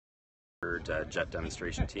Snowbird jet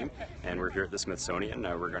demonstration team, and we're here at the Smithsonian.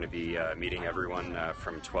 We're going to be meeting everyone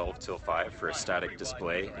from 12 till 5 for a static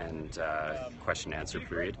display and question and answer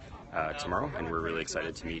period tomorrow, and we're really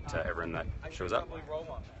excited to meet everyone that shows up.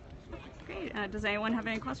 Great. Does anyone have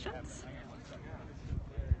any questions?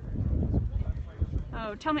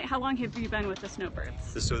 Oh, tell me, how long have you been with the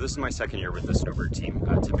Snowbirds? So this is my second year with the Snowbird team.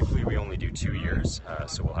 Typically we only do 2 years,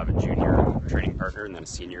 so we'll have a junior training partner and then a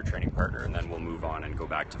senior training partner, and then we'll move on and go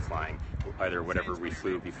back to flying either whatever we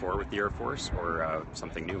flew before with the Air Force or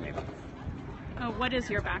something new maybe. What is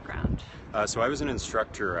your background? So I was an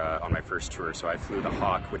instructor on my first tour, so I flew the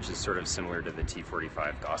Hawk, which is sort of similar to the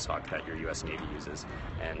T-45 Goshawk that your US Navy uses,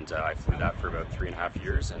 and I flew that for about 3.5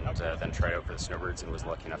 years and then tried out for the Snowbirds and was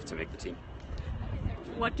lucky enough to make the team.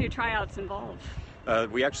 What do tryouts involve?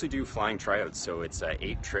 We actually do flying tryouts, so it's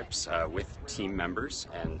 8 trips with team members,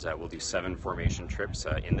 and we'll do 7 formation trips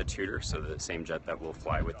in the Tudor, so the same jet that will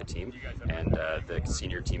fly with the team, and the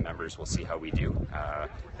senior team members will see how we do.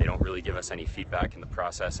 They don't really give us any feedback in the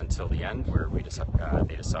process until the end, where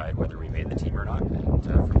they decide whether we made the team or not, and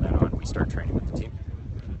from then on we start training with the team.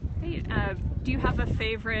 Hey, do you have a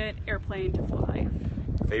favorite airplane to fly?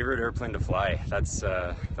 Favorite airplane to fly? That's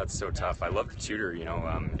so tough. I love the Tudor. You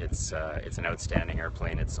know, it's an outstanding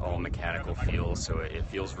airplane. It's all mechanical feel, so it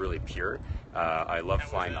feels really pure. I love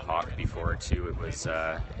flying the Hawk before too. It was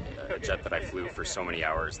a jet that I flew for so many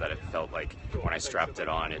hours that it felt like when I strapped it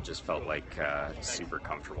on, it just felt like super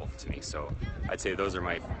comfortable to me. So I'd say those are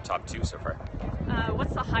my top 2 so far.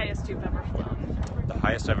 What's the highest you've ever flown? The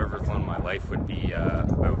highest I've ever flown in my life would be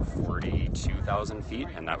about 42,000 feet,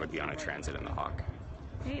 and that would be on a transit in the Hawk.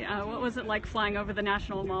 Hey, what was it like flying over the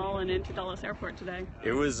National Mall and into Dulles Airport today?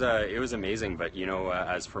 It was amazing, but you know,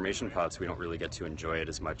 as formation pilots, we don't really get to enjoy it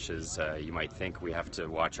as much as you might think. We have to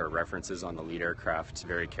watch our references on the lead aircraft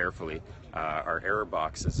very carefully. Our error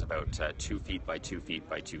box is about 2 feet by 2 feet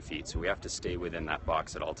by 2 feet, so we have to stay within that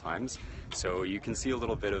box at all times. So you can see a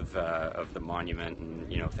little bit of the monument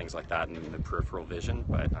and things like that in the peripheral vision,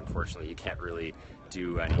 but unfortunately you can't really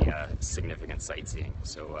do any significant sightseeing.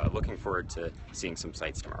 So looking forward to seeing some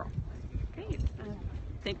sights tomorrow. Great.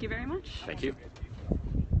 Thank you very much. Thank you.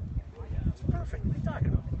 Perfect. What are you talking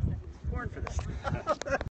about? Born for this.